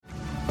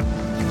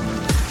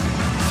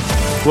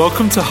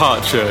Welcome to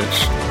Heart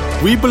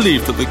Church. We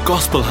believe that the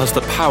gospel has the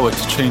power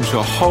to change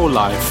your whole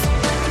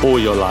life, or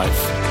your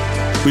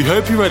life. We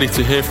hope you're ready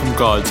to hear from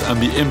God and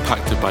be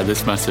impacted by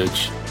this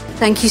message.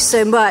 Thank you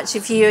so much.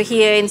 If you're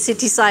here in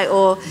Cityside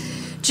or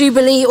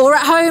Jubilee or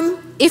at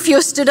home, if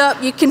you're stood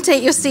up, you can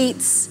take your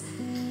seats.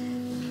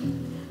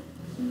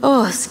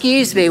 Oh,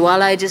 excuse me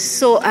while I just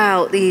sort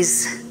out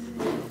these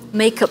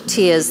makeup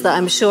tears that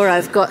I'm sure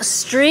I've got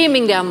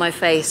streaming down my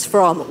face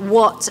from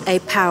what a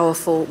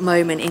powerful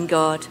moment in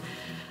God.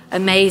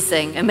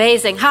 Amazing,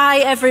 amazing. Hi,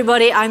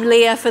 everybody. I'm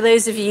Leah, for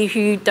those of you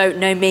who don't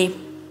know me.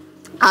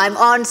 I'm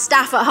on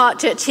staff at Heart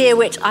Church here,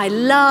 which I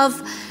love,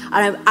 and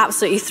I'm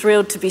absolutely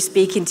thrilled to be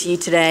speaking to you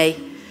today.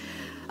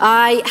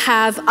 I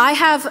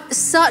have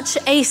such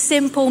a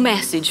simple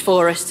message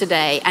for us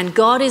today, and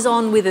God is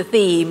on with a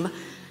theme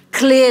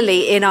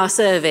clearly in our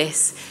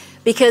service,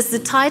 because the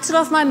title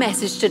of my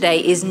message today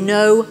is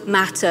No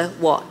Matter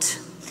What.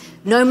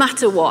 No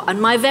matter what.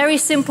 And my very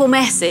simple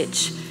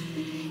message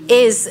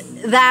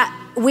is that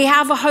we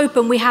have a hope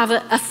and we have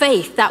a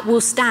faith that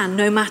will stand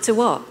no matter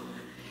what.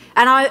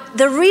 And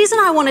the reason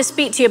I want to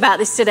speak to you about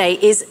this today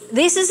is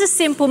this is a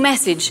simple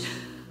message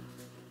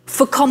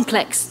for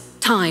complex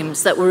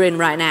times that we're in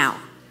right now.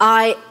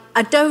 I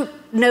don't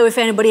know if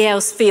anybody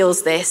else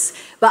feels this,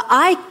 but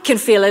I can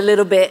feel a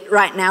little bit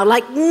right now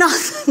like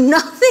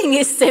nothing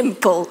is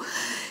simple.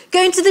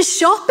 Going to the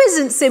shop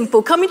isn't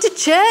simple. Coming to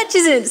church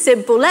isn't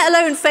simple, let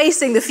alone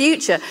facing the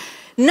future.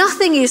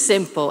 Nothing is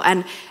simple.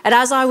 And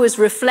as I was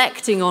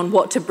reflecting on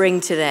what to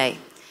bring today,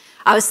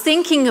 I was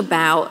thinking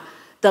about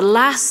the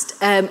last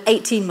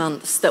 18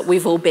 months that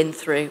we've all been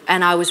through.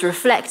 And I was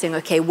reflecting,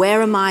 okay,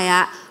 where am I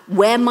at?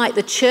 Where might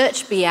the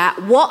church be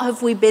at? What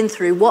have we been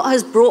through? What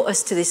has brought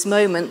us to this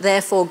moment?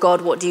 Therefore,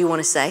 God, what do you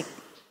want to say?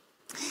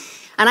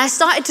 And I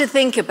started to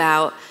think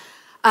about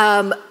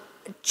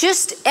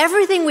just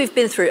everything we've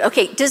been through.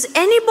 Okay, does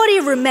anybody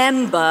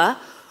remember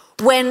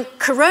when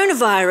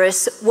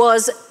coronavirus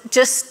was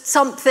just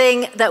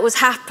something that was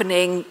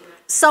happening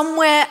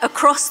somewhere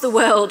across the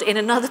world in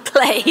another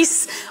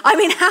place? I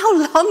mean,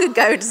 how long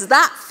ago does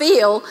that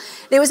feel?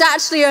 It was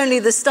actually only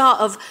the start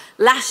of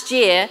last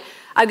year.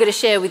 I'm going to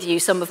share with you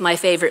some of my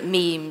favorite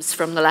memes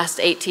from the last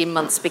 18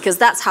 months, because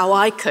that's how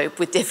I cope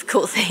with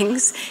difficult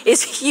things,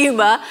 is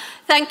humor.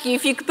 Thank you.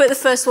 If you could put the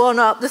first one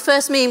up. The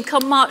first meme,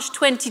 come March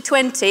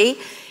 2020,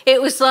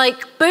 it was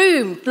like,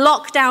 boom,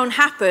 lockdown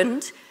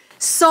happened.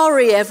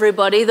 Sorry,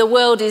 everybody, the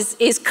world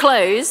is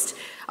closed.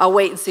 I'll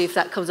wait and see if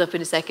that comes up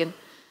in a second.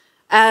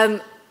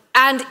 And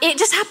it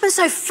just happened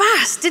so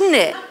fast, didn't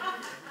it?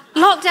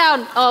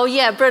 Lockdown, oh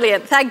yeah,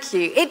 brilliant, thank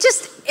you.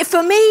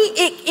 For me,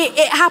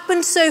 it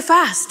happened so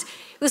fast.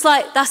 It was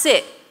like, that's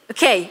it,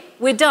 okay,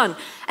 we're done.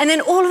 And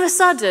then all of a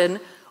sudden,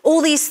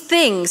 all these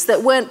things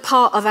that weren't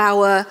part of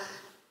our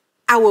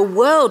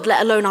world,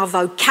 let alone our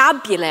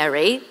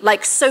vocabulary,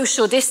 like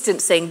social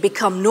distancing,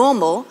 become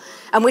normal,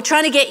 and we're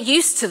trying to get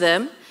used to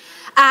them.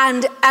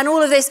 And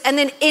all of this, and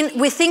then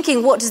we're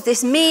thinking, what does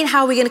this mean?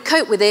 How are we going to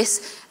cope with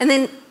this? And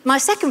then my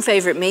second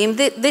favorite meme,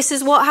 this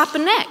is what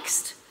happened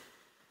next.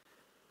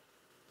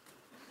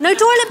 No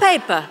toilet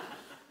paper.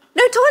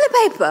 No toilet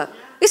paper.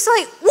 It's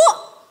like,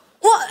 what?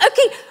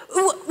 Okay,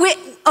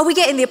 are we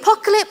getting the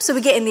apocalypse? Are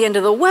we getting the end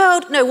of the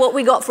world? No, what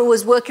we got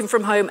was working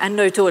from home and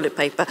no toilet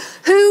paper.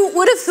 Who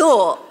would have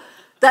thought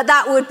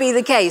that would be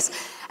the case?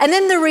 And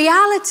then the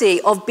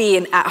reality of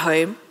being at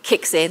home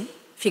kicks in.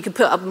 If you could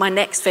put up my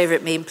next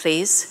favorite meme,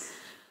 please.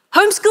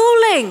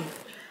 Homeschooling.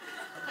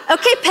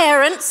 Okay,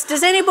 parents,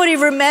 does anybody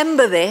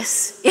remember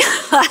this?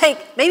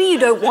 Like, maybe you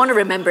don't want to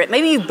remember it.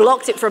 Maybe you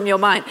blocked it from your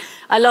mind.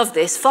 I love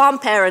this. Farm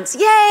parents,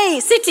 yay!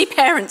 City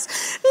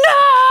parents,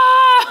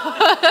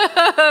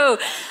 no!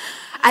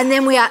 And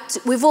then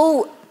we've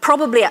all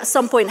probably at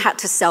some point had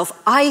to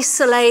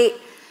self-isolate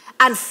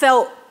and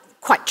felt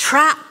quite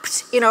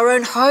trapped in our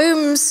own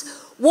homes.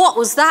 What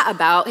was that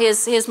about?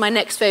 Here's my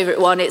next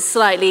favorite one. It's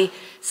slightly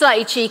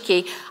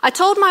cheeky. I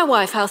told my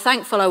wife how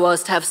thankful I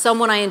was to have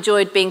someone I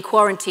enjoyed being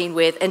quarantined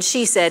with, and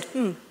she said,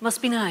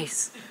 must be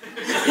nice.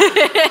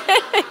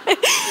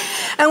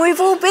 And we've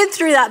all been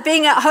through that,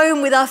 being at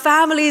home with our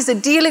families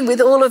and dealing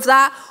with all of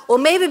that, or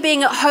maybe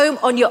being at home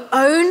on your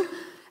own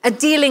and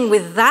dealing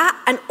with that,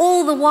 and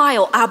all the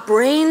while our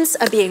brains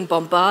are being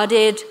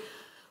bombarded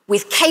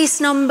with case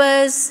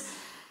numbers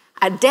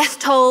and death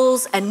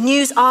tolls and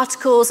news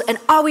articles, and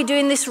are we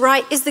doing this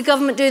right? Is the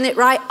government doing it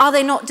right? Are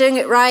they not doing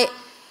it right?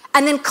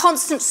 And then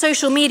constant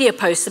social media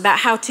posts about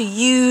how to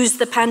use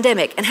the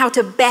pandemic and how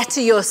to better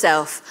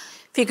yourself.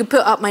 If you could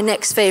put up my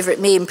next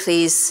favorite meme,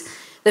 please.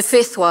 The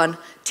fifth one.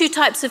 2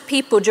 types of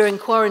people during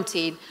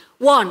quarantine.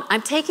 1,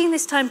 I'm taking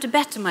this time to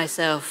better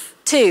myself.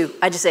 2,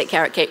 I just ate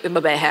carrot cake with my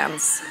bare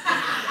hands.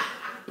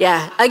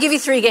 Yeah, I'll give you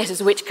 3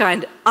 guesses which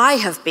kind I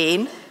have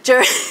been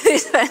during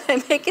this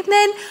pandemic. And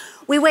then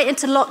we went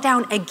into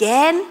lockdown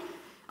again,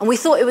 and we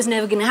thought it was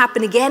never going to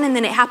happen again, and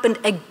then it happened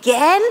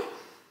again.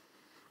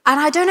 And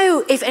I don't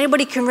know if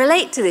anybody can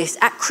relate to this.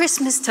 At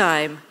Christmas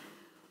time,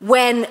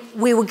 when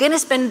we were going to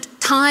spend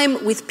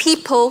time with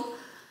people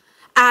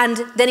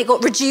And then it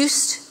got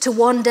reduced to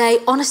one day.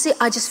 Honestly,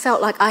 I just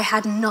felt like I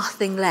had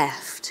nothing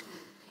left.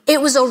 It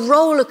was a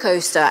roller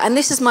coaster. And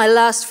this is my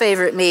last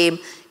favorite meme,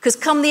 because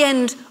come the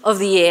end of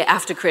the year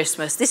after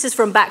Christmas, this is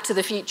from Back to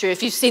the Future,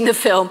 if you've seen the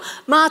film,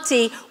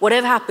 Marty,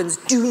 whatever happens,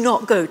 do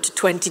not go to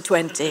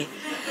 2020.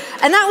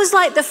 And that was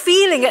like the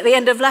feeling at the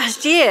end of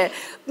last year.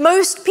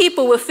 Most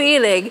people were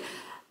feeling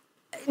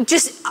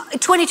just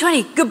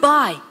 2020,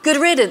 goodbye, good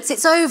riddance,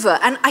 it's over.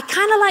 And I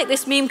kind of like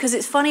this meme because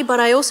it's funny,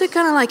 but I also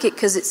kind of like it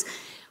because it's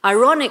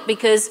ironic,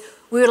 because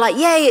we were like,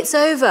 yay, it's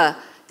over.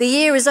 The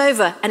year is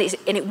over. And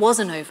it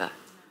wasn't over.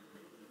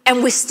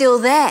 And we're still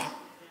there.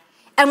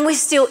 And we're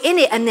still in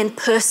it. And then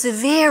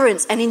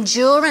perseverance and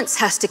endurance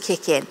has to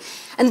kick in.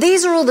 And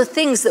these are all the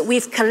things that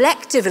we've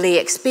collectively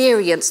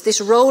experienced, this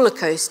roller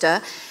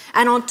coaster.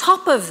 And on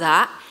top of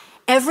that,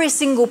 every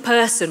single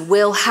person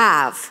will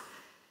have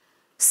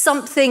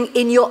something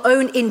in your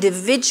own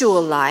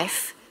individual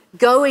life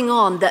going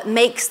on that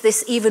makes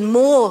this even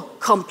more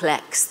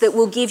complex, that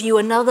will give you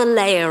another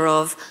layer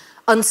of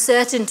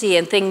uncertainty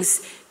and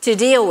things to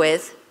deal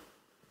with.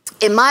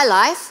 In my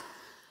life,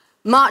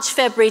 March,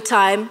 February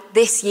time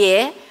this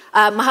year,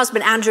 my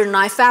husband Andrew and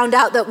I found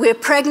out that we're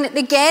pregnant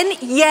again.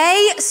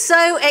 Yay,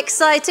 so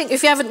exciting.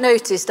 If you haven't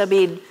noticed, I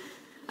mean,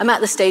 I'm at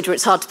the stage where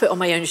it's hard to put on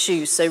my own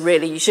shoes, so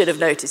really you should have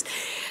noticed.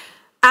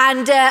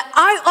 And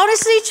I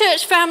honestly,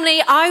 church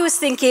family, I was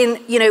thinking,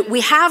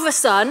 we have a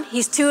son.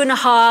 He's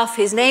 2.5.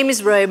 His name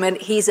is Roman.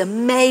 He's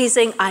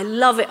amazing. I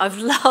love it. I've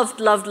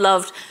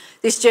loved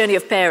this journey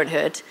of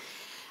parenthood.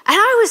 And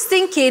I was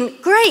thinking,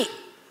 great,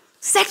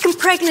 second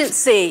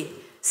pregnancy,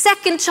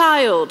 second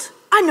child.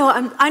 I know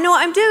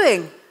what I'm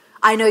doing.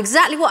 I know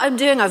exactly what I'm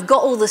doing. I've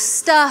got all the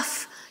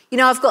stuff.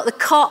 I've got the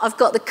cot, I've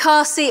got the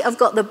car seat, I've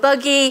got the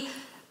buggy.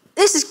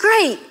 This is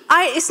great.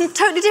 It's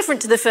totally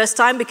different to the first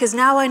time because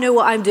now I know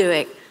what I'm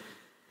doing.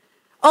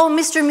 Oh,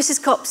 Mr. and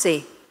Mrs.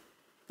 Copsey.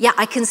 Yeah,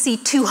 I can see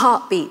 2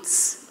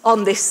 heartbeats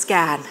on this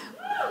scan.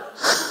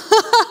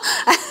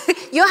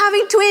 You're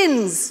having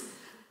twins.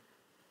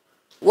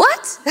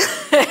 What?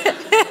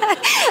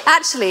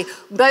 Actually,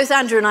 both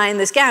Andrew and I in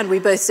the scan, we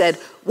both said,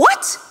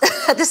 what?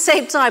 At the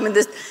same time. And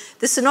the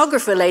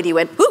sonographer lady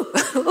went,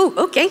 ooh,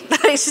 okay.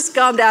 It's just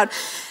calmed down.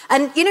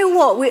 And you know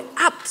what? We're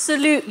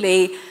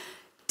absolutely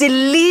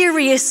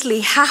deliriously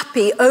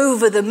happy,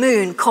 over the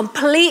moon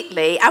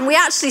completely. And we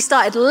actually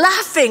started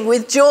laughing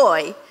with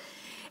joy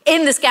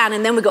in the scan.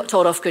 And then we got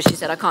told off because she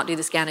said, I can't do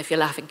the scan if you're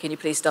laughing. Can you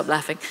please stop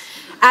laughing?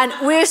 And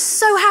we're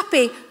so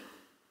happy.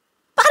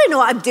 But I don't know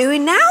what I'm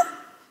doing now.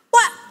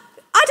 What?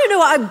 I don't know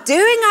what I'm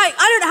doing.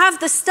 I don't have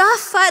the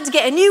stuff. I had to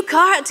get a new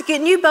car. I had to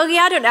get a new buggy.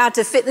 I don't know how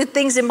to fit the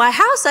things in my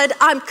house.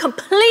 I'm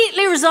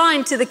completely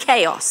resigned to the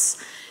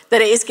chaos that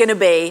it is going to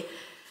be.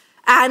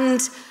 And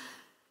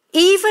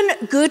even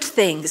good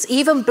things,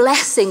 even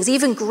blessings,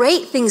 even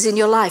great things in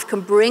your life can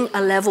bring a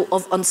level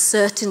of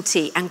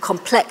uncertainty and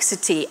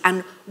complexity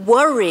and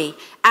worry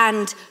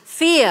and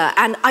fear.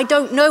 And I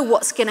don't know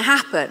what's going to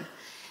happen.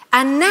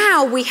 And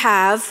now we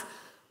have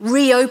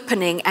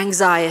reopening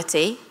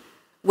anxiety,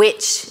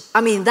 which,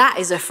 that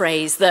is a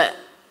phrase that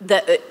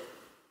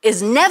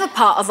is never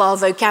part of our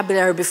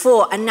vocabulary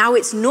before. And now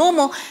it's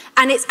normal.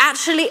 And it's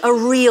actually a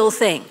real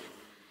thing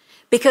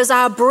because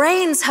our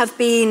brains have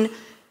been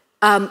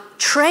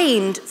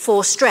trained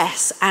for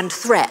stress and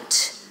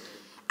threat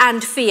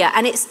and fear,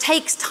 and it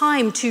takes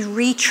time to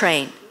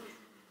retrain.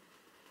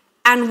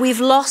 And we've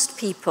lost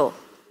people.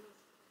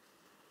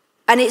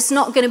 And it's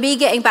not going to be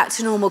getting back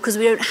to normal because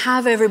we don't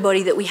have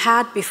everybody that we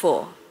had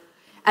before.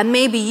 And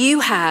maybe you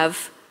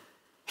have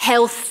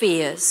health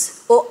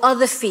fears or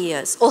other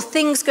fears or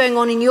things going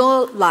on in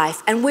your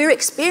life, and we're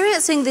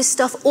experiencing this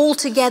stuff all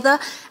together,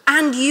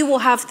 and you will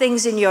have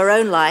things in your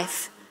own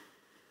life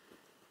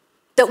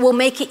that will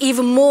make it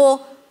even more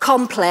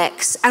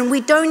complex, and we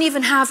don't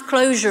even have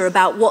closure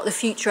about what the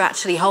future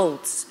actually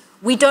holds.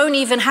 We don't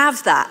even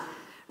have that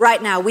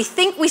right now. We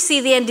think we see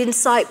the end in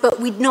sight, but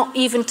we're not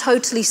even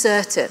totally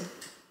certain.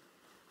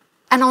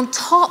 And on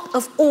top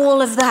of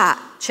all of that,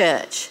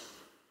 church,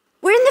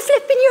 we're in the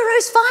flipping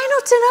Euros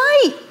final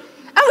tonight,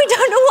 and we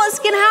don't know what's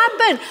going to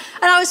happen.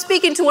 And I was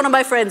speaking to one of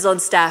my friends on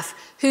staff,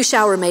 who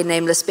shall remain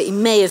nameless, but he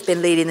may have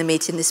been leading the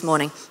meeting this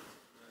morning.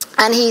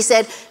 And he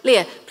said,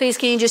 Leah, please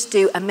can you just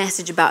do a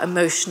message about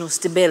emotional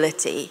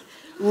stability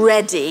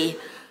ready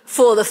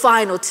for the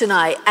final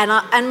tonight?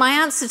 And my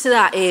answer to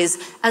that is,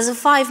 as a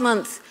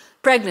 5-month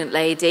pregnant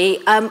lady,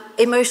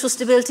 emotional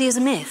stability is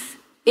a myth.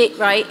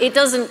 It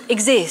doesn't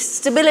exist.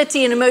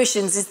 Stability in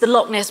emotions is the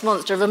Loch Ness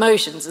monster of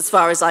emotions, as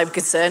far as I'm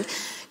concerned.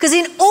 Because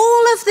in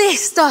all of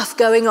this stuff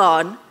going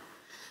on,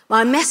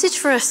 my message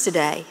for us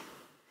today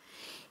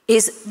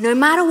is no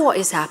matter what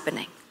is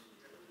happening,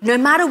 no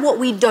matter what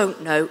we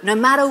don't know, no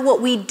matter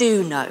what we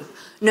do know,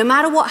 no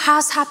matter what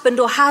has happened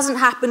or hasn't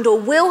happened or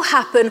will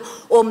happen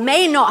or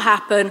may not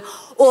happen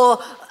or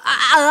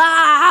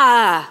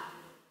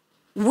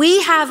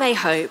we have a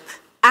hope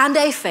and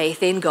a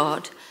faith in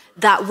God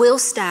that will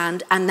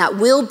stand and that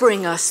will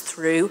bring us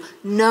through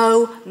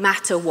no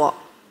matter what.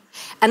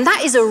 And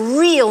that is a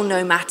real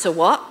no matter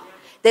what.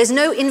 There's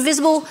no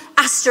invisible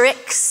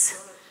asterisk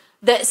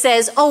that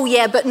says, oh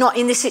yeah, but not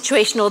in this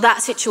situation or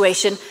that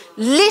situation.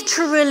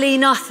 Literally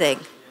nothing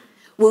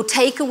will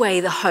take away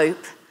the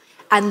hope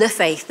and the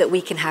faith that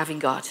we can have in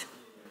God.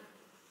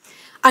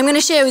 I'm going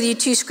to share with you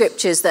two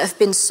scriptures that have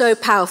been so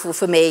powerful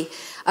for me,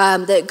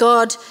 that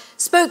God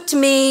spoke to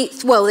me.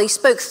 Well, he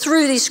spoke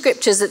through these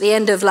scriptures at the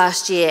end of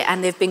last year,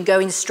 and they've been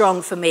going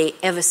strong for me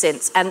ever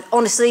since. And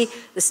honestly,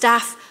 the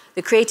staff,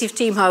 the creative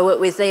team who I work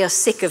with, they are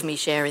sick of me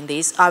sharing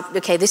these.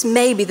 Okay, this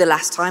may be the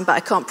last time, but I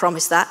can't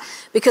promise that,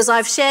 because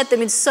I've shared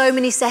them in so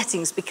many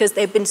settings because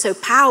they've been so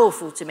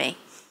powerful to me.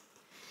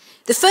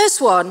 The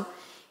first one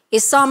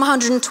is Psalm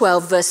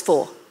 112, verse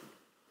 4.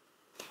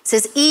 It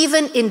says,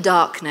 even in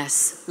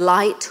darkness,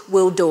 light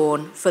will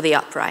dawn for the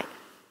upright.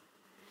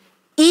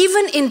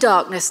 Even in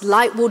darkness,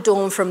 light will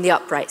dawn from the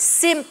upright.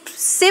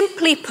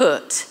 Simply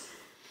put,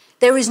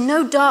 there is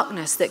no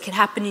darkness that can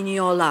happen in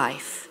your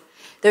life.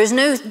 There is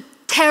no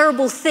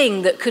terrible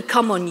thing that could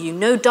come on you,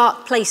 no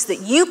dark place that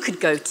you could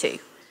go to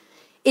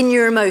in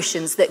your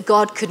emotions that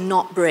God could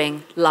not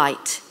bring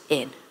light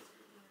in.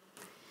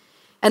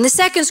 And the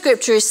second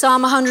scripture is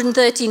Psalm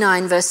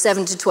 139, verse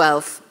 7 to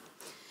 12.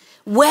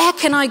 Where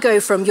can I go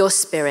from your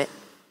spirit?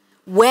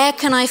 Where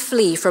can I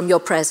flee from your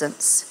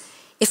presence?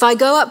 If I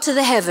go up to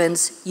the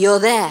heavens, you're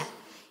there.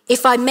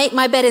 If I make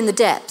my bed in the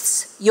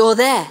depths, you're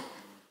there.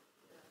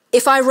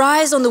 If I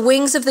rise on the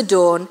wings of the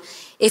dawn,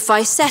 if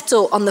I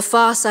settle on the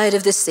far side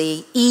of the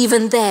sea,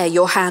 even there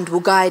your hand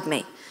will guide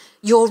me.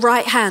 Your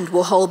right hand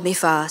will hold me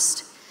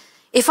fast.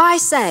 If I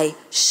say,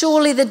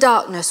 surely the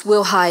darkness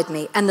will hide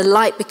me and the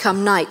light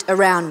become night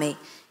around me,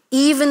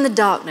 even the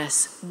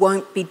darkness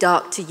won't be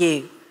dark to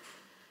you.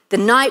 The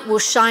night will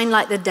shine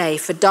like the day,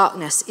 for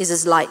darkness is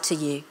as light to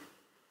you.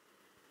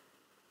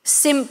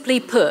 Simply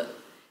put,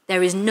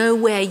 there is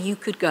nowhere you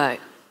could go.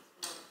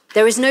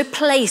 There is no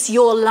place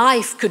your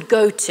life could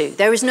go to.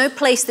 There is no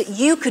place that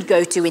you could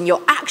go to in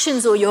your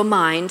actions or your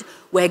mind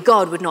where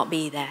God would not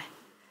be there.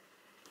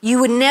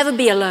 You would never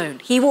be alone.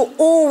 He will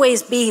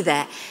always be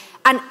there.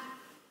 And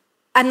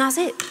that's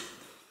it.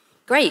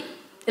 Great.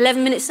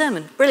 11-minute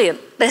sermon. Brilliant.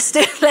 Let's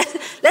go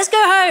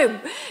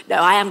home. No,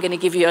 I am going to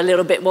give you a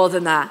little bit more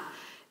than that.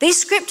 These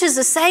scriptures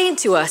are saying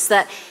to us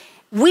that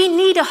we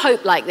need a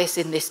hope like this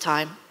in this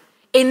time.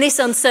 In this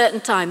uncertain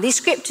time, these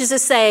scriptures are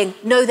saying,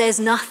 no, there's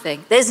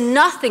nothing. There's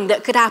nothing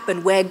that could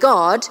happen where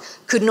God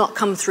could not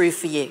come through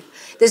for you.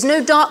 There's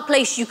no dark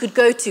place you could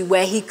go to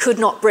where he could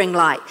not bring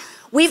light.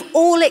 We've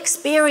all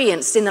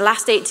experienced in the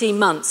last 18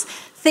 months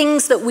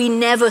things that we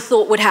never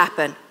thought would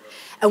happen.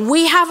 And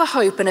we have a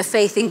hope and a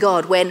faith in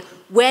God when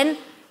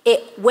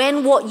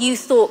what you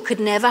thought could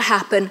never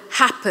happen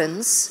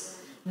happens,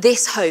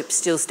 this hope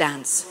still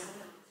stands.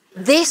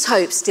 This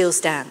hope still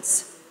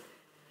stands.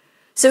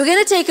 So we're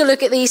going to take a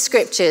look at these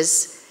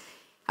scriptures.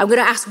 I'm going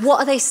to ask, what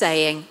are they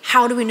saying?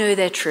 How do we know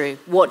they're true?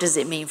 What does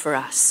it mean for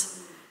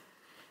us?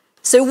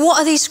 So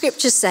what are these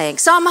scriptures saying?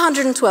 Psalm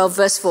 112,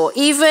 verse 4,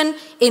 even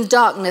in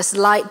darkness,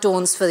 light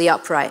dawns for the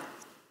upright.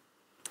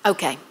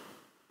 Okay.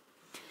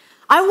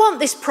 I want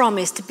this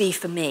promise to be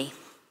for me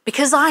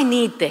because I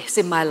need this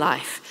in my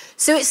life.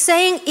 So it's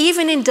saying,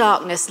 even in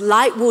darkness,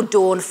 light will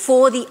dawn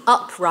for the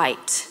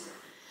upright.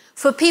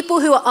 For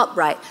people who are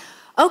upright.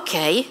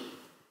 Okay.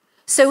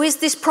 So is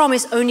this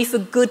promise only for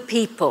good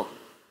people?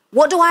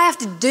 What do I have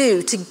to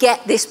do to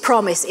get this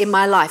promise in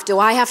my life? Do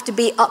I have to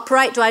be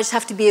upright? Do I just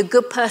have to be a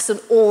good person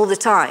all the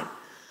time?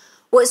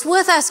 Well, it's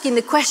worth asking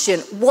the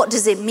question, what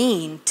does it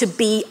mean to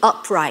be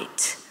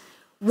upright?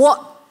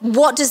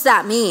 What does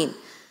that mean?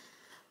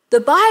 The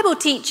Bible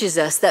teaches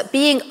us that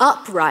being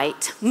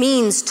upright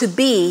means to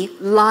be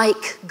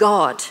like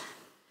God.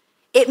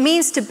 It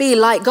means to be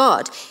like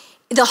God.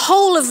 The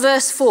whole of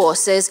verse 4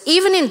 says,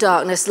 even in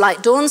darkness,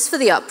 light dawns for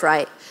the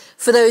upright,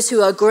 for those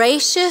who are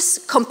gracious,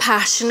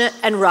 compassionate,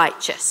 and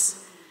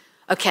righteous.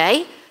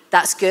 Okay,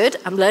 that's good.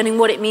 I'm learning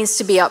what it means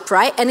to be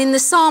upright. And in the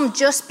psalm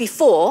just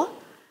before,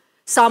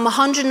 Psalm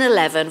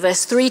 111,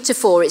 verse 3 to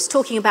 4, it's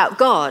talking about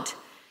God.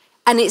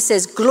 And it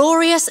says,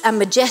 glorious and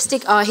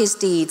majestic are his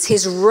deeds.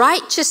 His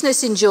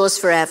righteousness endures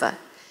forever.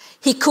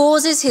 He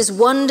causes his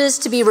wonders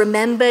to be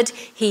remembered.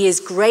 He is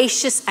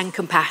gracious and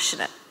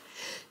compassionate.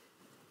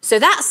 So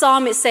that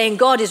psalm is saying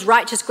God is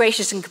righteous,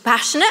 gracious, and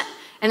compassionate.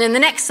 And in the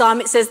next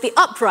psalm, it says the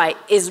upright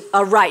is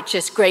a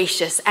righteous,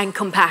 gracious, and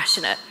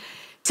compassionate.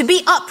 To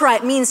be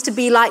upright means to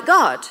be like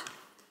God.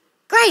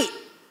 Great.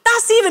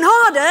 That's even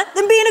harder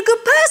than being a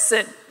good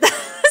person.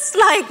 It's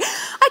like,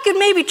 I could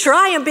maybe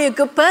try and be a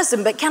good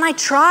person, but can I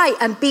try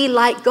and be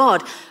like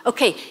God?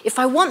 Okay, if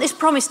I want this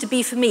promise to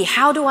be for me,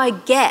 how do I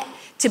get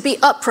to be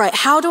upright?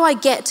 How do I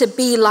get to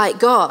be like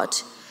God?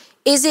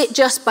 Is it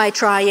just by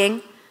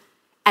trying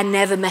and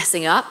never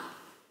messing up?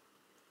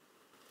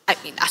 I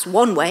mean, that's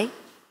one way.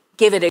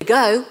 Give it a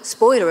go.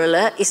 Spoiler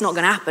alert, it's not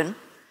going to happen.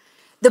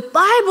 The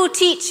Bible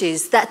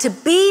teaches that to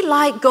be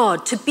like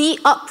God, to be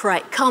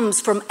upright, comes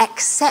from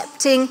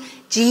accepting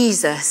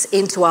Jesus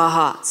into our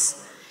hearts.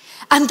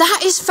 And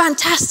that is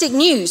fantastic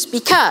news,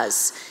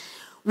 because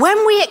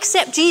when we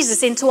accept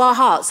Jesus into our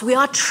hearts, we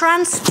are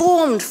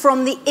transformed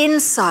from the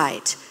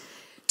inside.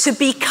 to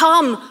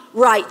become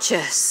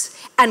righteous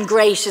and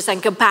gracious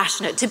and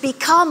compassionate, to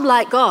become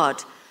like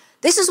God.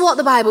 This is what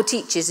the Bible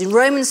teaches. In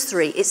Romans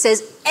 3, it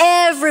says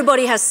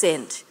everybody has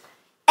sinned.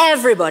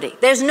 Everybody.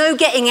 There's no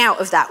getting out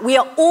of that. We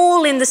are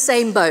all in the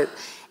same boat.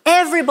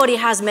 Everybody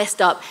has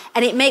messed up,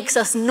 and it makes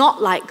us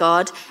not like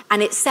God,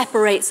 and it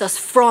separates us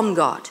from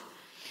God.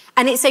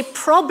 And it's a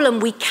problem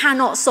we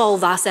cannot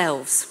solve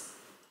ourselves.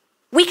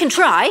 We can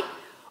try,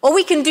 or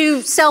we can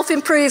do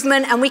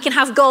self-improvement, and we can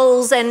have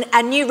goals and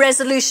new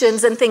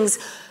resolutions and things,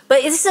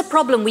 but this is a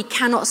problem we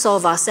cannot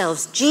solve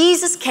ourselves.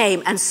 Jesus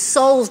came and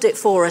solved it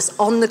for us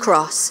on the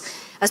cross,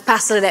 as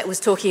Pastor Lynette was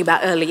talking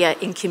about earlier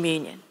in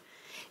communion.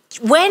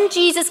 When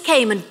Jesus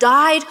came and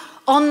died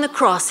on the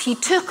cross, he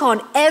took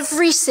on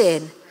every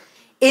sin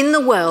in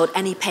the world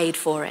and he paid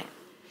for it.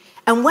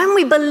 And when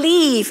we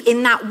believe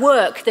in that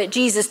work that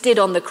Jesus did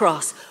on the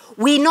cross,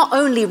 we not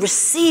only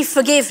receive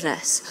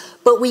forgiveness,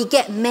 but we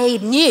get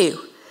made new.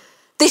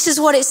 This is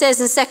what it says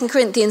in 2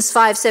 Corinthians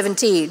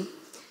 5:17.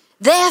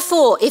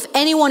 Therefore, if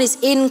anyone is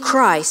in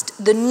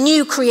Christ, the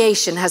new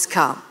creation has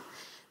come.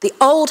 The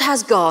old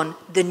has gone,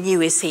 the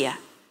new is here.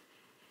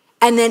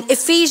 And then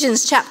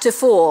Ephesians chapter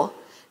 4,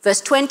 verse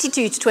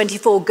 22 to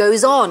 24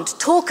 goes on to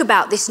talk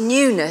about this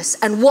newness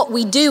and what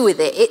we do with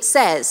it. It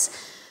says,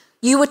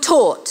 you were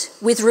taught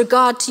with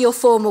regard to your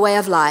former way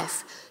of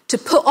life to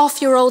put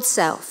off your old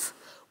self,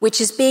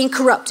 which is being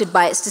corrupted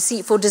by its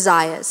deceitful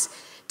desires,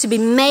 to be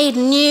made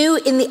new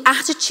in the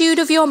attitude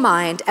of your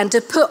mind, and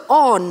to put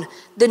on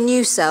the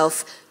new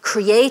self,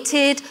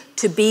 created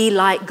to be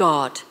like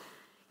God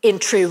in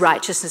true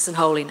righteousness and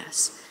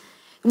holiness.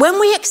 When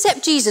we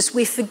accept Jesus,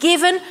 we're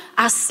forgiven,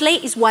 our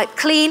slate is wiped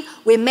clean,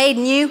 we're made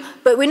new,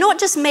 but we're not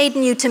just made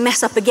new to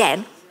mess up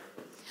again.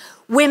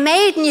 We're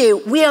made new,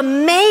 we are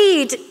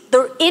made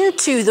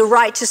into the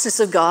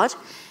righteousness of God,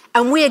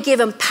 and we are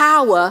given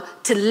power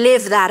to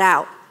live that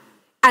out.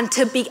 And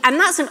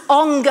that's an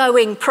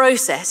ongoing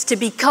process to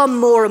become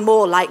more and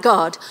more like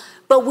God,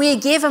 but we're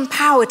given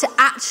power to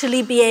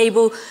actually be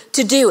able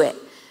to do it.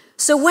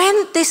 So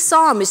when this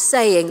psalm is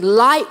saying,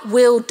 light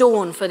will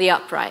dawn for the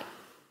upright,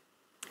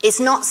 it's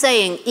not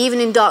saying, even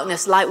in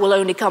darkness, light will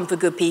only come for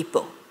good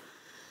people.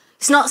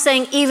 It's not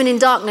saying, even in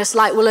darkness,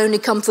 light will only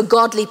come for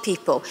godly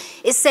people.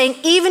 It's saying,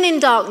 even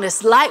in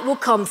darkness, light will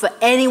come for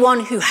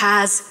anyone who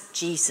has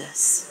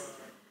Jesus.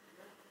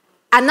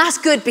 And that's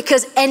good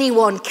because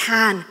anyone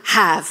can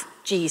have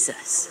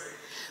Jesus.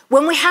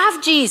 When we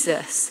have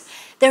Jesus,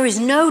 there is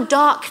no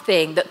dark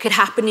thing that could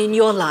happen in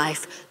your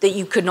life that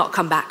you could not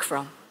come back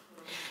from.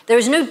 There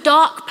is no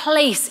dark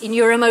place in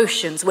your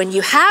emotions when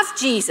you have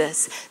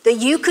Jesus that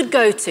you could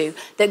go to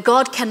that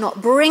God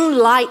cannot bring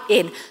light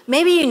in.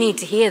 Maybe you need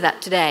to hear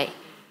that today.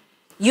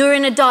 You're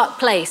in a dark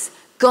place.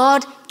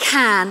 God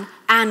can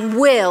and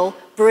will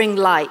bring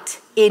light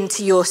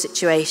into your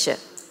situation.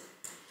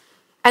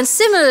 And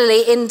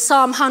similarly in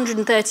Psalm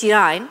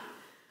 139,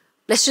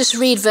 let's just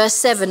read verse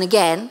 7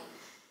 again.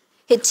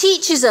 It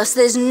teaches us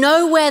there's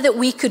nowhere that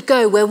we could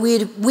go where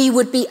we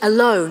would be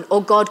alone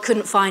or God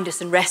couldn't find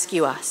us and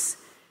rescue us.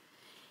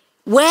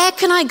 Where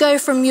can I go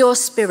from your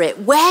spirit?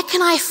 Where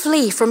can I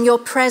flee from your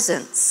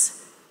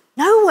presence?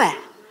 Nowhere.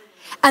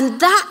 And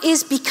that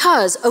is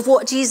because of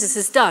what Jesus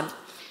has done.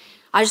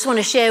 I just want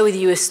to share with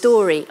you a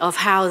story of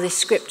how this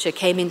scripture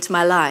came into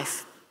my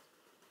life.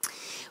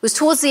 It was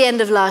towards the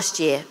end of last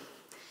year.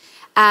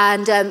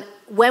 And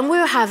when we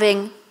were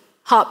having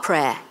heart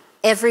prayer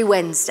every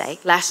Wednesday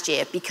last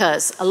year,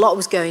 because a lot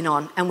was going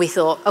on, and we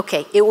thought,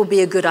 okay, it will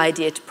be a good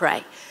idea to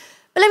pray.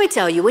 But let me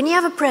tell you, when you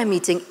have a prayer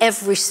meeting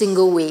every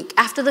single week,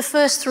 after the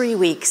first 3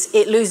 weeks,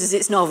 it loses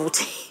its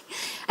novelty.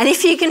 And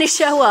if you're going to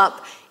show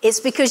up,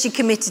 it's because you're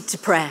committed to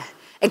prayer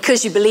and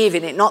because you believe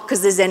in it, not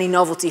because there's any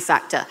novelty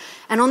factor.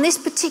 And on this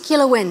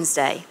particular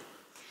Wednesday,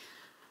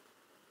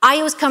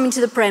 I was coming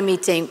to the prayer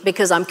meeting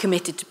because I'm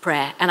committed to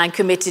prayer and I'm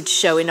committed to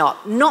showing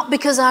up, not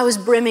because I was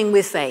brimming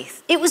with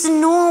faith. It was a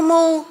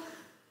normal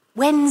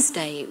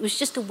Wednesday. It was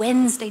just a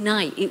Wednesday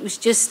night. It was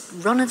just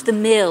run of the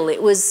mill.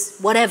 It was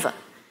whatever.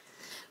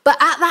 But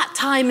at that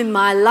time in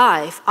my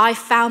life, I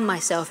found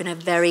myself in a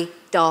very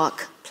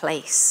dark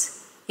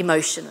place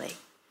emotionally.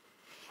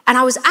 And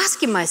I was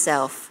asking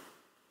myself,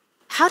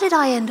 how did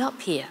I end up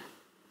here?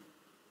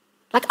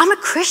 Like, I'm a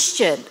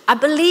Christian. I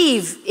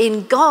believe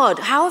in God.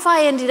 How have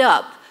I ended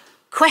up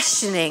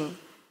questioning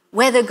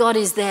whether God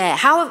is there?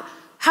 How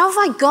have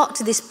I got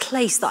to this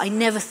place that I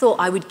never thought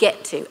I would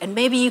get to? And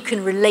maybe you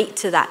can relate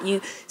to that.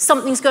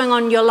 Something's going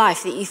on in your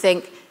life that you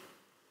think,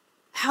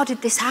 how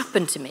did this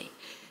happen to me?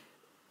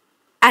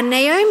 And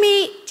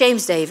Naomi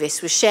James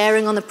Davis was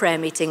sharing on the prayer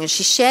meeting, and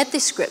she shared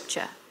this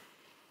scripture.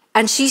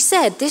 And she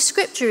said, this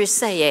scripture is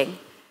saying,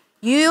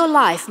 your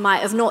life might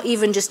have not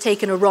even just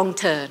taken a wrong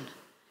turn.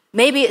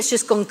 Maybe it's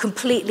just gone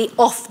completely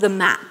off the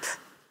map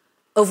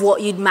of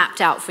what you'd mapped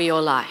out for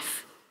your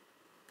life.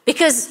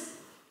 Because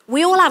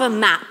we all have a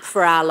map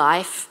for our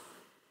life.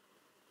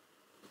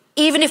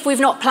 Even if we've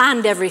not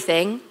planned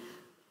everything,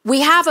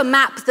 we have a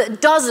map that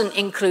doesn't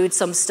include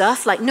some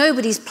stuff, like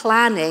nobody's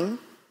planning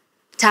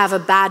to have a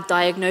bad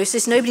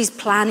diagnosis. Nobody's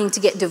planning to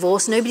get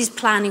divorced. Nobody's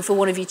planning for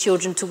one of your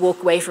children to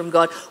walk away from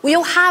God. We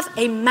all have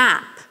a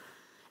map.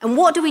 And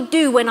what do we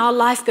do when our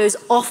life goes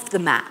off the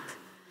map?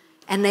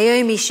 And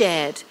Naomi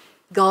shared,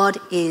 God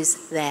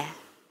is there.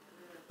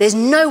 There's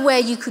nowhere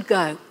you could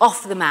go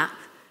off the map.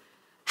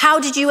 How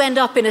did you end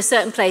up in a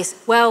certain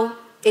place? Well,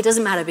 it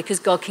doesn't matter because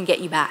God can get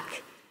you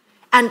back.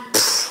 And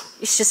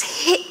it's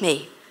just hit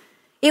me.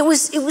 It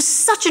was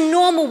such a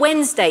normal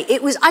Wednesday.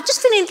 I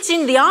just finished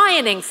in the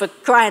ironing, for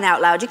crying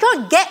out loud. You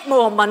can't get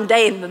more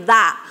mundane than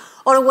that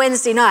on a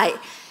Wednesday night.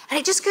 And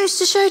it just goes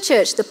to show,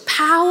 church, the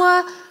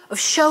power of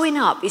showing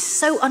up is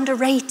so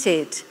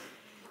underrated.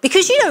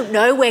 Because you don't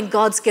know when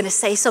God's going to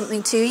say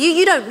something to you.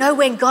 You don't know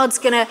when God's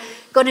going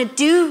to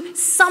do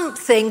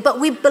something,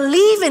 but we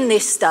believe in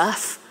this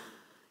stuff.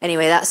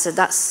 Anyway, that's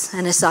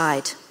an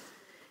aside.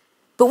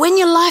 But when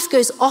your life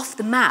goes off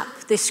the map,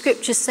 the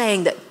scripture's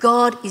saying that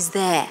God is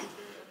there.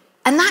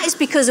 And that is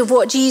because of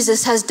what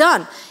Jesus has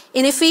done.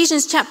 In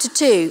Ephesians chapter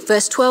 2,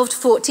 verse 12 to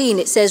 14,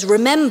 it says,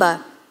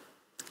 remember,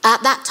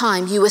 at that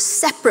time you were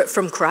separate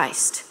from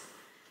Christ.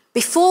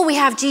 Before we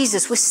have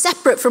Jesus, we're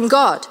separate from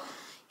God,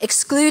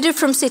 excluded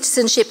from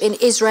citizenship in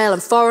Israel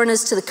and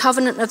foreigners to the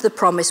covenant of the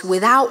promise,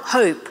 without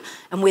hope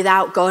and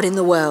without God in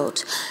the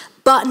world.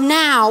 But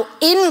now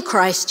in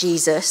Christ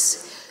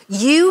Jesus,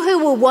 you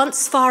who were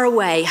once far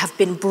away have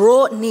been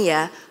brought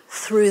near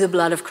through the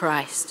blood of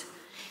Christ.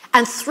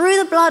 And through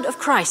the blood of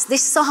Christ,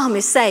 this psalm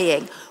is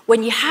saying,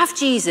 when you have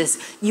Jesus,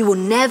 you will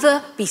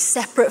never be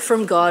separate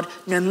from God,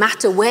 no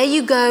matter where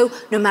you go,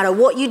 no matter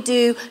what you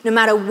do, no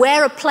matter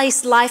where a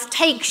place life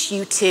takes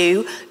you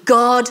to,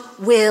 God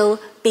will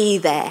be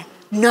there,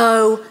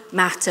 no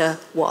matter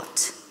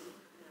what.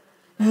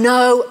 And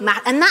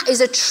that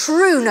is a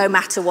true no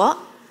matter what.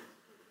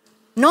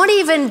 Not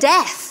even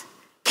death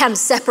can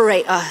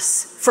separate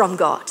us from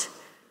God,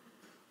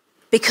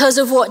 because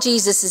of what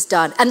Jesus has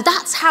done. And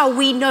that's how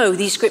we know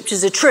these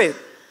scriptures are true.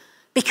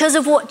 Because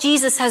of what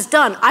Jesus has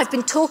done. I've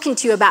been talking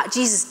to you about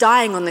Jesus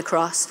dying on the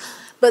cross,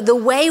 but the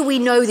way we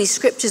know these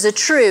scriptures are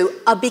true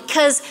are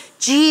because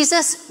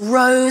Jesus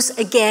rose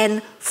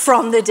again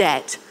from the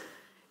dead.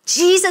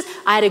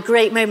 I had a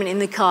great moment in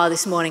the car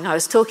this morning. I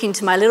was talking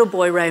to my little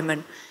boy,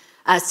 Roman.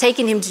 I was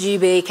taking him to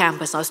Jubilee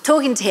campus. I was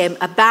talking to him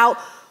about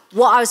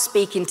what I was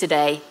speaking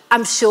today.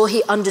 I'm sure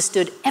he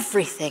understood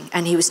everything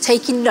and he was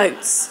taking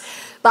notes.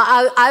 But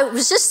I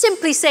was just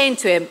simply saying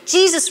to him,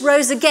 Jesus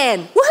rose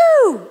again,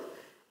 woohoo!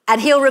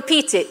 And he'll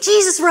repeat it,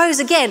 Jesus rose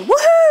again,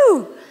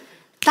 woohoo!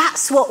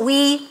 That's what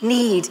we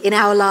need in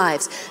our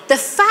lives. The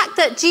fact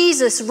that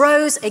Jesus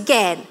rose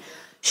again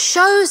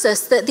shows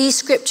us that these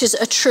scriptures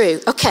are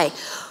true. Okay,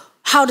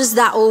 how does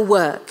that all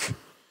work?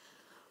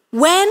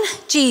 When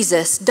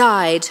Jesus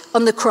died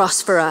on the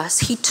cross for us,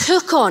 he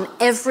took on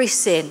every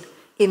sin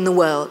in the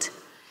world.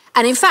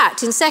 And in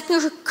fact, in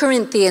 2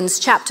 Corinthians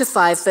chapter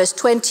 5, verse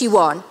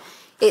 21,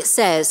 it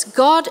says,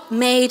 God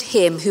made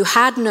him who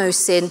had no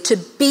sin to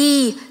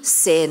be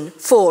sin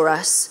for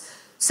us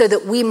so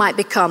that we might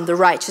become the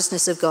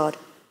righteousness of God.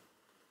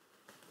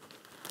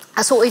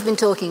 That's what we've been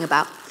talking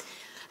about.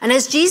 And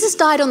as Jesus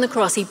died on the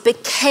cross, he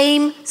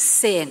became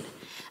sin.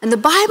 And the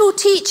Bible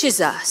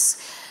teaches us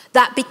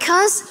that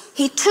because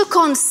he took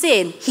on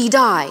sin, he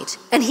died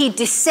and he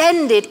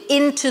descended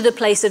into the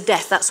place of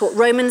death. That's what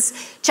Romans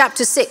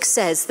chapter 6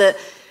 says, that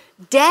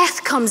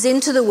death comes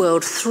into the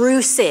world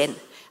through sin.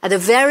 At the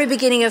very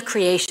beginning of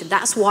creation,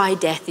 that's why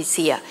death is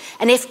here.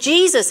 And if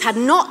Jesus had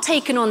not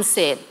taken on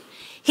sin,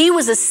 he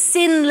was a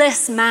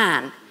sinless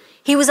man.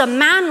 He was a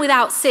man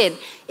without sin.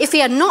 If he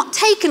had not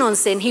taken on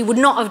sin, he would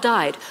not have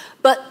died.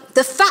 But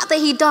the fact that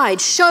he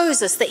died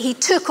shows us that he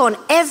took on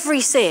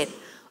every sin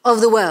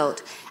of the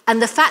world.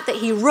 And the fact that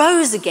he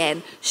rose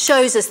again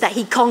shows us that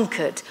he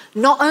conquered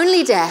not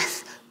only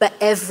death, but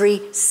every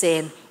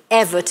sin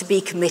ever to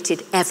be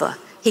committed, ever.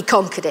 He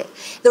conquered it.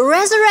 The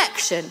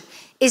resurrection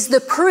is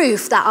the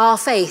proof that our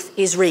faith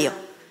is real.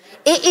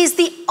 It is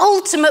the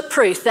ultimate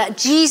proof that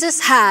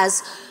Jesus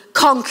has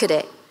conquered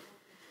it.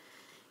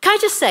 Can I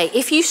just say,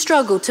 if you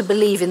struggle to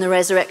believe in the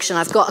resurrection,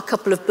 I've got a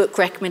couple of book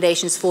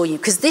recommendations for you,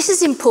 because this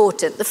is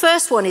important. The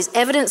first one is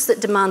Evidence That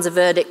Demands a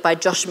Verdict by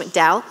Josh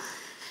McDowell.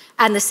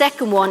 And the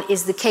second one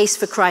is The Case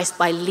for Christ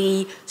by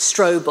Lee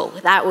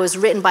Strobel. That was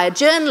written by a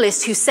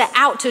journalist who set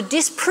out to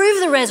disprove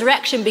the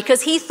resurrection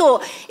because he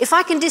thought, if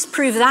I can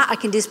disprove that, I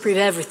can disprove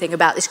everything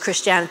about this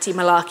Christianity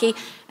malarkey.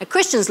 And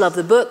Christians love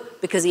the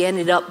book because he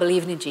ended up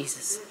believing in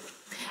Jesus.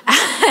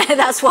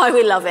 That's why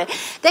we love it.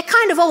 They're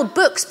kind of old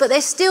books, but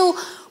they're still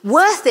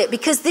worth it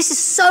because this is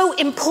so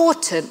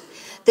important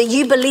that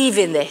you believe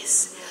in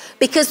this.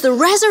 Because the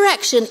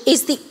resurrection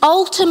is the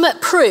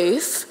ultimate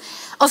proof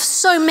of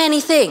so many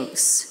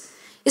things.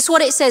 It's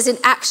what it says in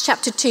Acts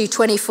chapter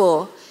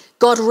 2:24.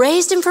 God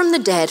raised him from the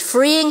dead,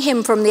 freeing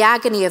him from the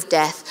agony of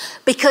death,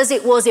 because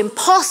it was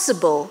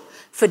impossible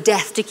for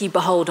death to keep a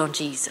hold on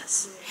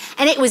Jesus.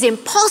 And it was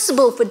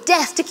impossible for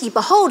death to keep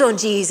a hold on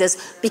Jesus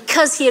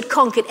because he had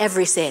conquered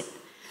every sin.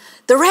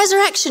 The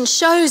resurrection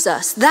shows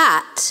us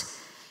that,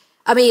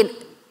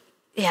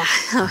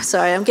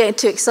 Sorry, I'm getting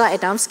too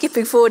excited now. I'm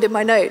skipping forward in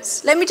my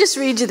notes. Let me just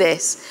read you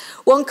this.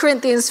 1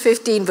 Corinthians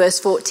 15, verse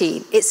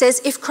 14. It says,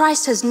 if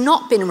Christ has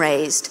not been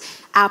raised,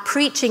 our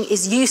preaching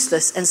is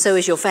useless and so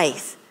is your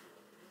faith.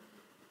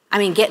 I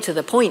mean, get to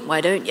the point,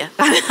 why don't you?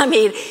 I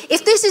mean,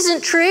 if this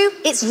isn't true,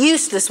 it's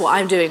useless what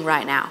I'm doing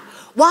right now.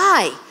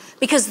 Why?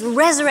 Because the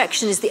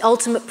resurrection is the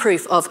ultimate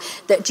proof of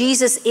that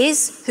Jesus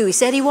is who he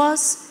said he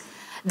was,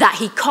 that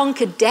he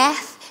conquered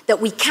death, that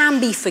we can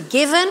be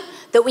forgiven,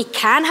 that we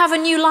can have a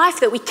new life,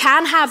 that we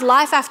can have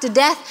life after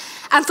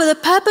death. And for the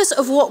purpose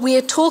of what we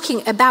are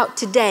talking about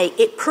today,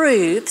 it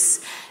proves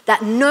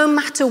that no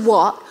matter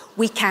what,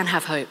 we can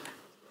have hope.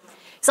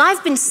 So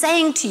I've been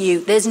saying to you,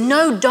 there's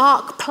no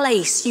dark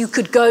place you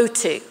could go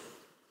to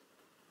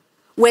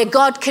where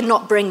God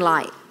cannot bring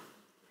light.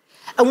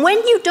 And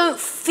when you don't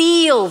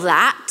feel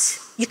that,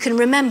 you can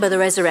remember the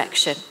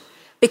resurrection,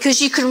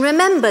 because you can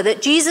remember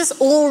that Jesus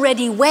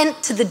already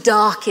went to the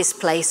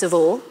darkest place of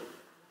all,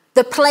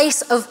 the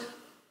place of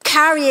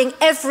carrying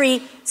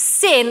every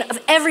sin of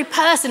every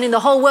person in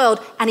the whole world,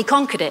 and he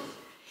conquered it.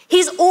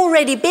 He's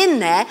already been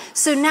there,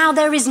 so now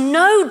there is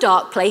no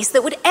dark place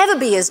that would ever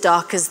be as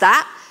dark as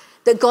that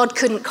God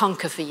couldn't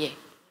conquer for you.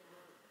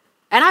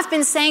 And I've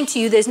been saying to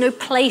you, there's no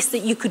place that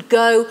you could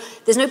go,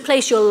 there's no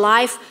place your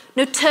life,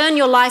 no turn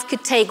your life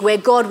could take where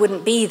God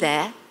wouldn't be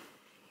there.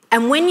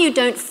 And when you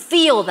don't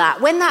feel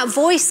that, when that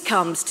voice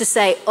comes to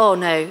say, oh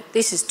no,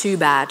 this is too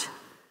bad,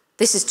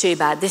 this is too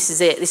bad, this is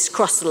it, this has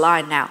crossed the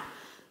line now,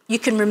 you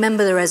can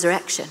remember the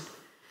resurrection.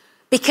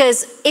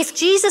 Because if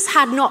Jesus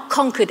had not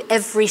conquered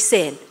every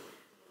sin,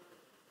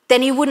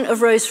 then he wouldn't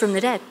have rose from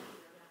the dead.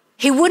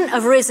 He wouldn't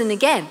have risen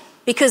again,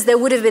 because there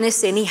would have been a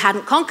sin he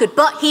hadn't conquered.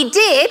 But he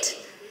did,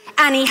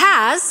 and he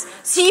has.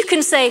 So you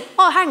can say,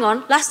 oh, hang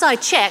on, last I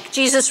checked,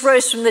 Jesus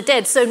rose from the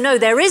dead. So no,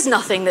 there is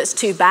nothing that's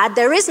too bad.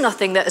 There is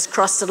nothing that has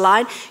crossed the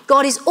line.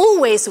 God is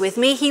always with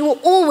me. He will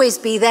always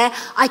be there.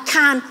 I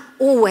can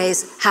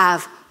always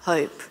have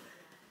hope.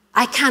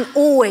 I can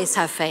always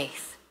have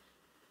faith.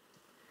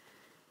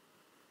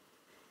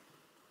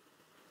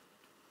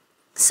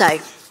 So,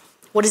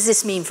 what does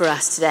this mean for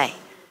us today?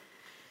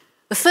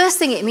 The first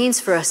thing it means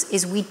for us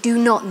is we do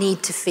not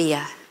need to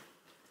fear.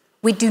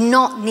 We do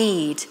not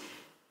need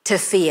to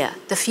fear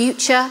the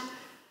future,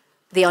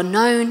 the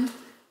unknown.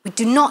 We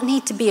do not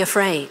need to be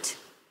afraid.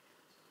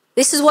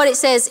 This is what it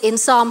says in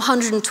Psalm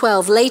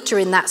 112, later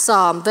in that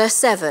psalm, verse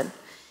 7. It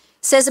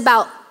says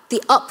about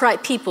the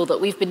upright people that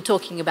we've been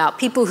talking about,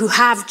 people who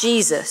have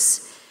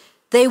Jesus.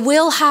 They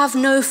will have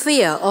no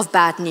fear of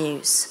bad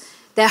news.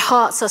 Their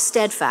hearts are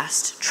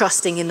steadfast,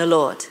 trusting in the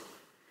Lord.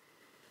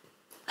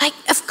 Like,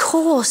 of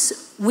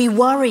course, we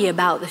worry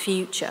about the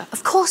future.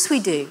 Of course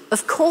we do.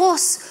 Of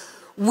course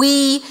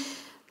we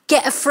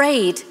get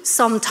afraid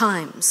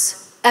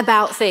sometimes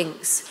about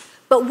things.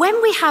 But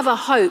when we have a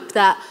hope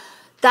that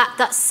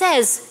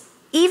says,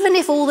 even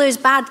if all those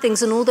bad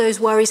things and all those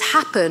worries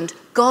happened,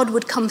 God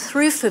would come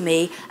through for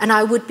me and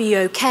I would be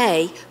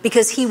okay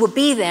because he would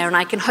be there and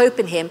I can hope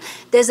in him.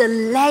 There's a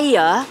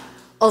layer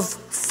of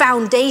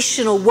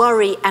foundational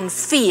worry and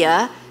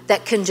fear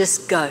that can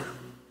just go.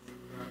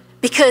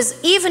 Because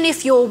even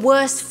if your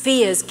worst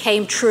fears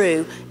came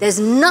true, there's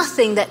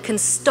nothing that can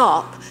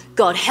stop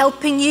God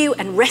helping you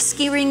and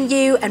rescuing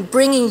you and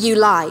bringing you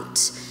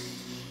light.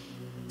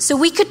 So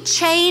we could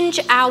change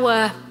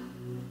our,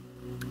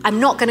 I'm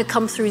not going to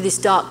come through this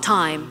dark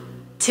time,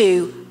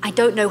 to, I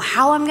don't know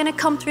how I'm going to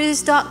come through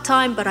this dark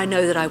time, but I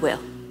know that I will.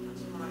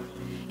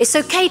 It's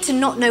okay to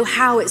not know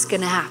how it's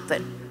going to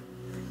happen.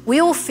 We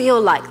all feel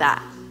like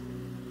that.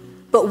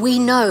 But we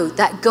know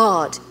that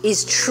God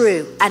is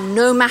true, and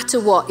no matter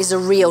what is a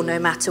real no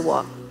matter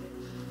what.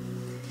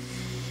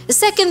 The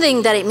second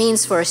thing that it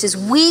means for us is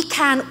we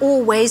can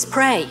always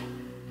pray.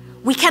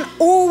 We can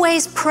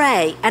always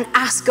pray and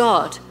ask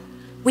God.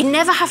 We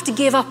never have to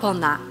give up on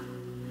that.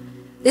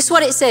 This is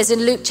what it says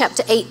in Luke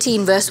chapter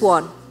 18, verse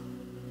 1.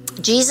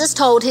 Jesus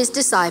told his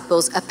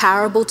disciples a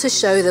parable to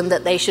show them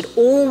that they should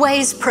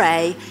always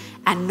pray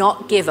and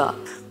not give up.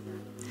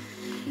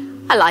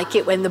 I like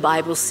it when the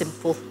Bible's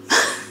simple.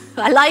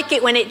 I like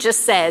it when it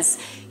just says,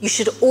 you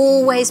should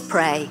always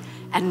pray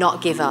and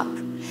not give up.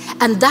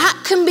 And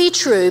that can be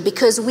true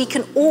because we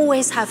can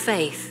always have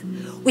faith.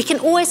 We can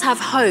always have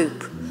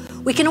hope.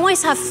 We can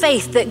always have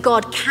faith that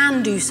God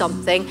can do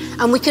something,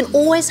 and we can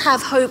always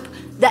have hope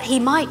that he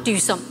might do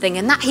something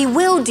and that he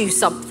will do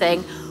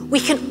something. We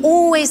can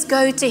always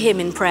go to him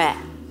in prayer.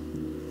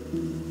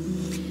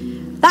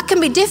 That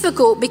can be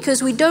difficult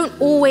because we don't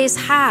always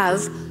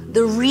have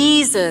the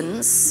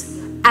reasons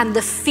and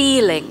the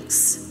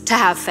feelings to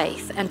have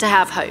faith and to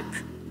have hope.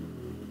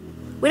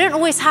 We don't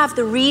always have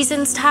the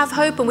reasons to have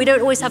hope, and we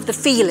don't always have the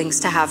feelings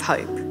to have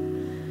hope.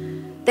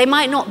 They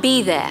might not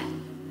be there.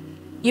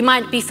 You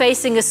might be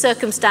facing a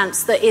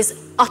circumstance that is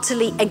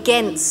utterly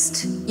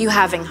against you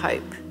having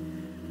hope.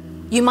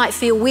 You might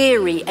feel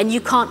weary and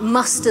you can't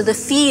muster the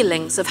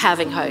feelings of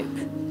having hope.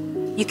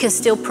 You can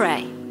still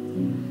pray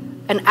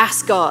and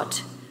ask God.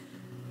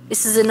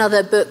 This is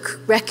another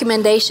book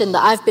recommendation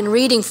that I've been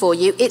reading for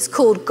you. It's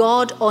called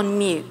God on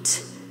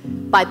Mute.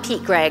 by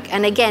Pete Greig.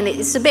 And again,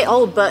 it's a bit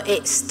old, but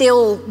it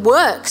still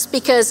works,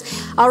 because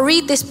I'll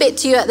read this bit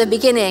to you at the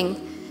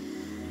beginning.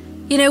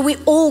 You know, we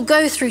all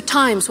go through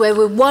times where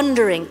we're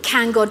wondering,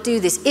 can God do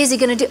this? Is he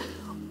going to do?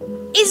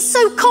 It's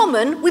so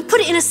common, we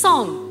put it in a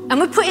song, and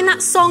we're putting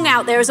that song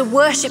out there as a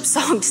worship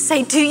song to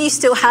say, do you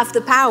still have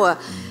the power?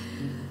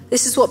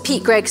 This is what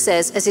Pete Greig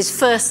says as his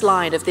first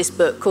line of this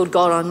book called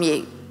God on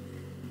Mute.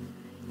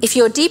 If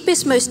your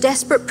deepest, most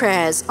desperate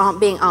prayers aren't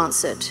being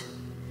answered,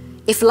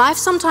 if life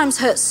sometimes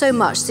hurts so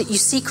much that you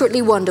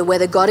secretly wonder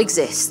whether God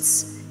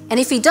exists, and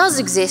if he does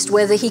exist,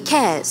 whether he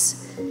cares,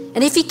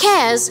 and if he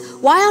cares,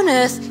 why on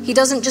earth he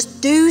doesn't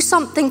just do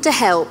something to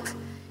help,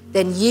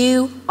 then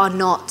you are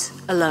not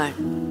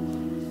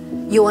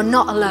alone. You are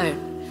not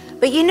alone.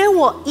 But you know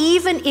what?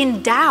 Even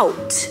in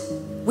doubt,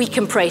 we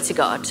can pray to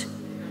God.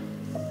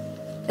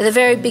 At the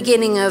very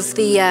beginning of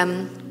the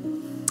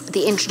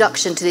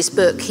introduction to this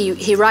book,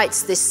 he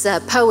writes this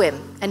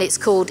poem, and it's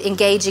called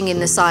Engaging in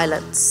the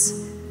Silence.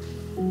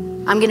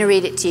 I'm going to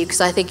read it to you because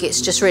I think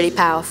it's just really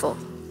powerful.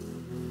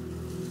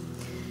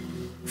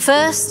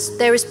 First,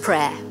 there is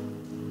prayer.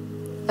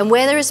 And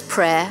where there is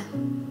prayer,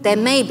 there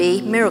may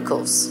be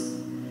miracles.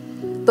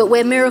 But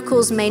where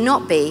miracles may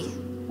not be,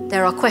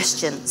 there are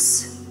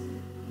questions.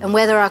 And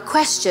where there are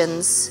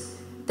questions,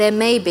 there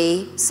may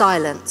be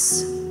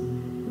silence.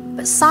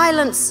 But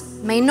silence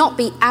may not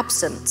be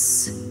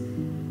absence.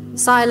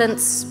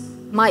 Silence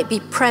might be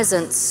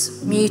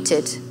presence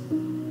muted.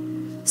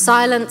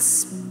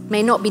 Silence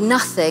may not be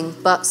nothing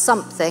but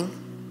something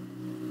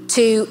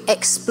to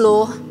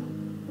explore,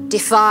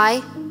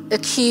 defy,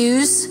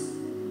 accuse,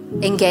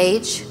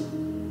 engage.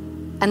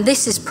 And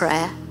this is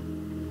prayer.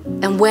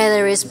 And where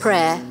there is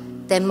prayer,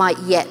 there might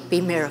yet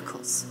be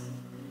miracles.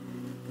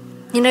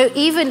 You know,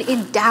 even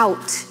in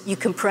doubt, you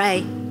can pray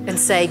and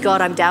say,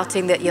 God, I'm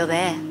doubting that you're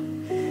there.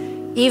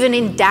 Even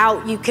in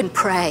doubt, you can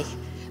pray,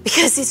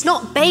 because it's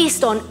not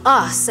based on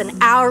us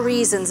and our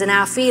reasons and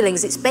our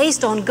feelings. It's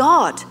based on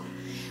God.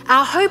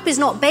 Our hope is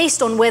not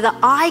based on whether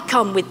I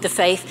come with the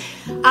faith.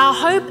 Our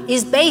hope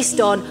is based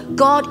on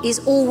God is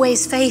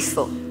always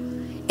faithful.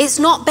 It's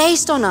not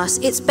based on us.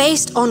 It's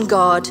based on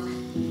God.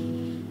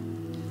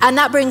 And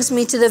that brings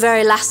me to the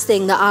very last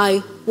thing that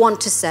I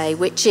want to say,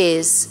 which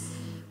is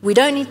we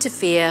don't need to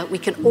fear. We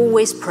can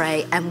always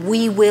pray, and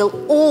we will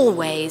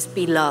always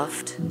be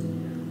loved.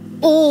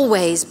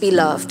 Always be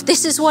loved.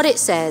 This is what it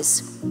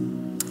says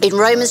in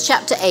Romans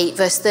chapter 8,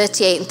 verse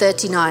 38 and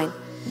 39.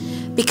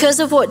 Because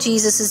of what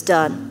Jesus has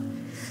done,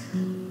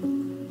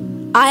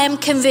 I am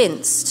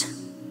convinced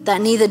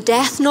that neither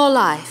death nor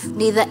life,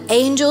 neither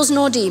angels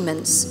nor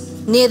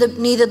demons, neither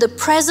the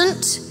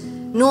present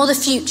nor the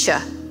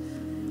future.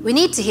 We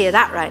need to hear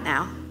that right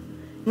now.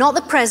 Not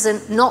the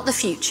present, not the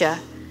future,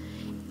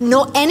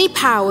 nor any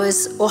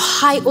powers or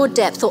height or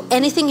depth or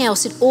anything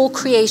else in all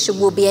creation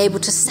will be able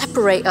to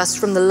separate us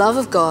from the love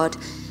of God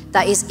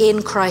that is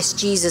in Christ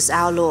Jesus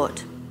our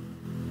Lord.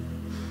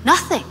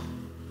 Nothing.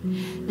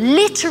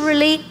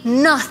 Literally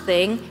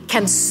nothing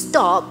can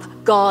stop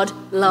God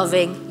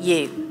loving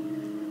you.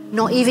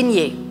 Not even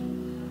you.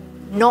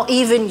 Not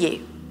even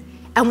you.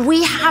 And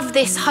we have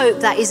this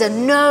hope that is a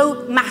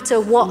no matter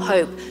what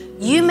hope.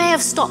 You may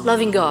have stopped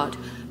loving God,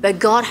 but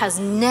God has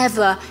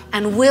never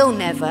and will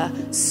never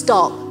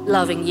stop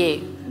loving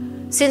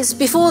you. Since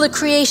before the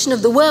creation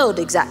of the world,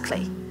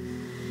 exactly.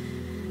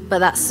 But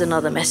that's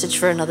another message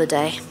for another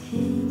day.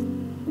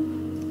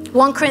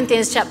 1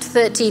 Corinthians chapter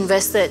 13,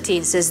 verse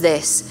 13 says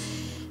this: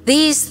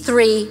 these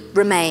three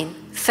remain,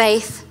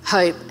 faith,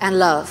 hope, and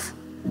love.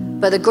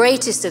 But the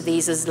greatest of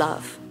these is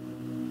love.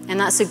 And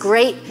that's a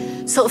great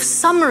sort of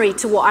summary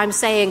to what I'm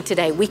saying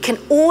today. We can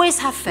always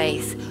have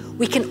faith,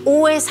 we can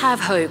always have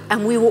hope,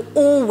 and we will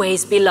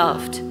always be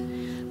loved.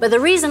 But the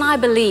reason I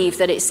believe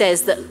that it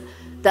says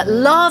that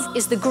love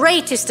is the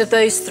greatest of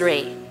those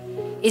three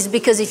is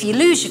because if you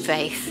lose your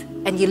faith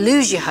and you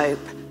lose your hope,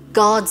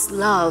 God's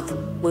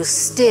love will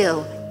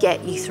still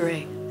get you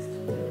through.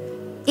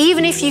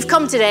 Even if you've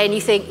come today and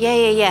you think,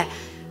 yeah,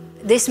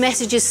 this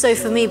message is so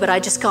for me, but I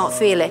just can't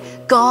feel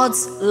it.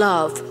 God's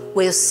love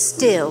will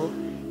still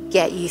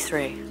get you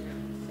through.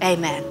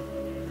 Amen.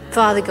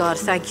 Father God,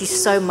 thank you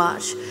so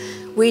much.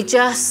 We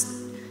just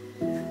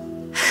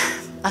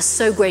are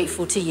so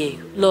grateful to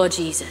you, Lord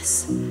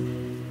Jesus,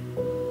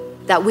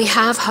 that we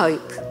have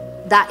hope.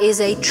 That is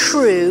a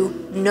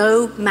true,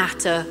 no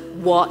matter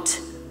what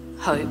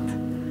hope.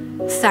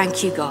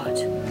 Thank you, God.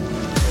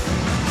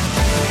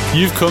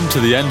 You've come to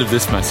the end of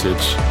this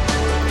message.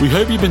 We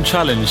hope you've been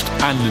challenged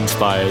and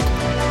inspired.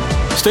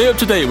 Stay up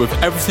to date with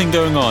everything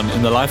going on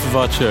in the life of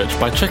our church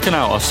by checking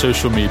out our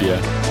social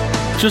media.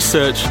 Just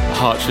search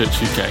Heart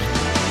Church UK.